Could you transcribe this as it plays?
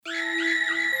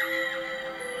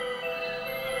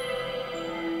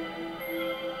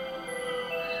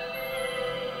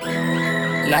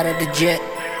Light up the jet.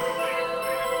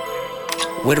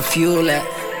 Where the fuel at?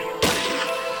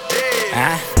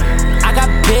 I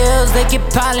got bills, they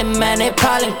get piling, man, they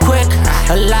piling quick.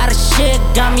 A lot of shit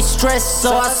got me stressed,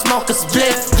 so I smoke a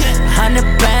spliff.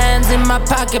 100 bands in my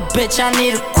pocket, bitch, I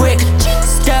need it quick.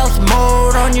 Stealth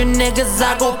mode on you niggas,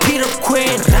 I go Peter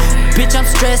Quinn. Bitch, I'm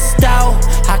stressed out.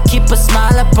 I keep a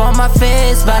smile up on my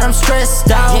face, but I'm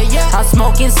stressed out. I'm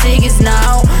smoking ciggies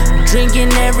now,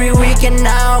 drinking every weekend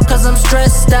now, cause I'm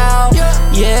stressed out.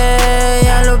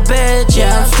 Yeah, little bitch,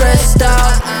 yeah, I'm stressed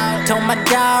out. Told my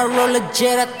dog, roll a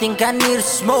jet, I think I need a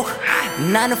smoke.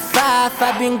 9 to 5,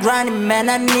 I've been grinding, man,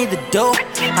 I need the dope.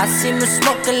 I seem to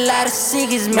smoke a lot of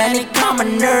ciggies, man, it calm my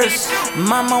nerves.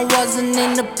 Mama wasn't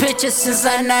in the picture since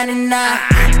I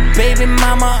 99. Baby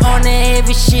mama on the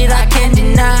heavy shit, I can't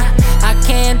deny. I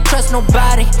can't trust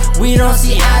nobody, we don't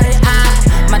see eye to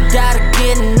eye. My daughter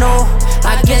getting old,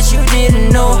 I guess you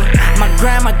didn't know. My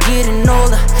grandma getting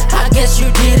older, I guess you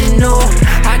didn't know.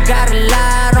 I got a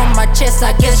lot on my chest,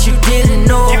 I guess you didn't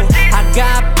know. I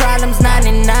got problems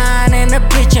 99 and a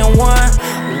bitch in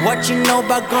 1. What you know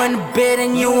about going to bed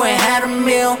and you ain't had a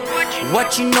meal?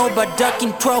 What you know about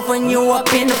ducking 12 when you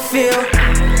up in the field?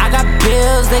 I got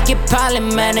bills, they get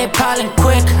piling, man, they piling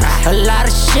quick. A lot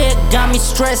of shit got me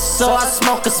stressed, so I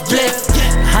smoke a spliff.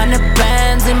 100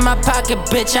 bands in my pocket,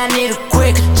 bitch, I need it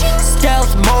quick.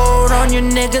 Stealth mode on you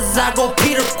niggas, I go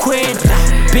Peter Quinn.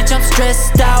 Bitch, I'm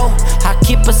stressed out. I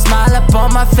keep a smile up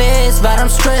on my face, but I'm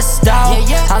stressed out.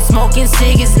 I'm smoking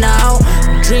ciggies now,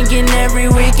 drinking every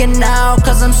weekend now,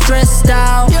 cause I'm stressed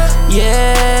out.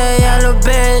 Yeah, little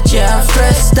bitch, yeah, I'm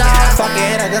stressed out. Fuck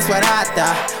it, that's what I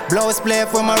thought. Blow a split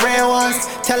with my real ones.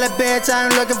 Tell a bitch I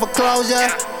ain't looking for closure.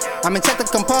 I'ma check the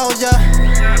composure,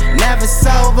 never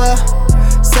sober.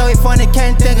 So if funny,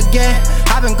 can't think again.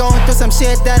 I've been going through some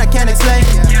shit that I can't explain.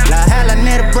 Like hell, I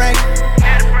need a break.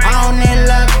 I don't need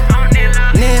luck,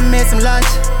 need me some lunch.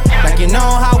 Like you know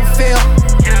how we feel.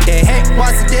 They hate,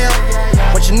 what's the deal?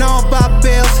 What you know about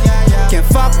bills? Can't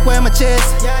fuck with my chiz.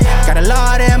 Got a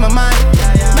lot in my mind.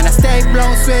 Man, I stay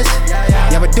blown switch.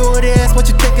 Never do this, what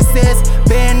you think it is?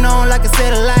 Been on like a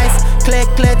set of lights. Click,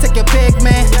 click, take your pick,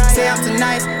 man. Say I'm too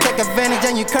nice, take advantage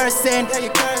and you cursing.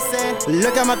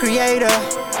 Look at my creator,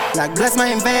 like bless my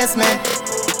investment.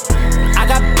 I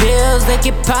got bills, they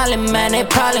get piling, man, they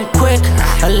piling quick.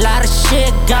 A lot of shit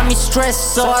got me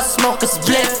stressed, so I smoke a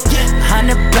spliff.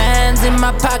 100 bands in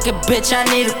my pocket, bitch, I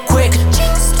need it quick.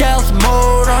 Stealth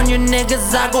mode on you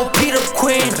niggas, I go Peter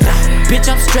Quinn. Bitch,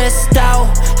 I'm stressed out.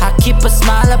 I keep a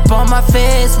smile up on my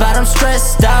face, but I'm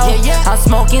stressed out. I'm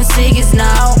smoking ciggies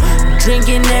now,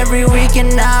 drinking every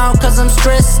weekend now, cause I'm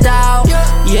stressed out.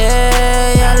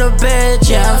 Yeah, little bitch,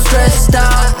 yeah, I'm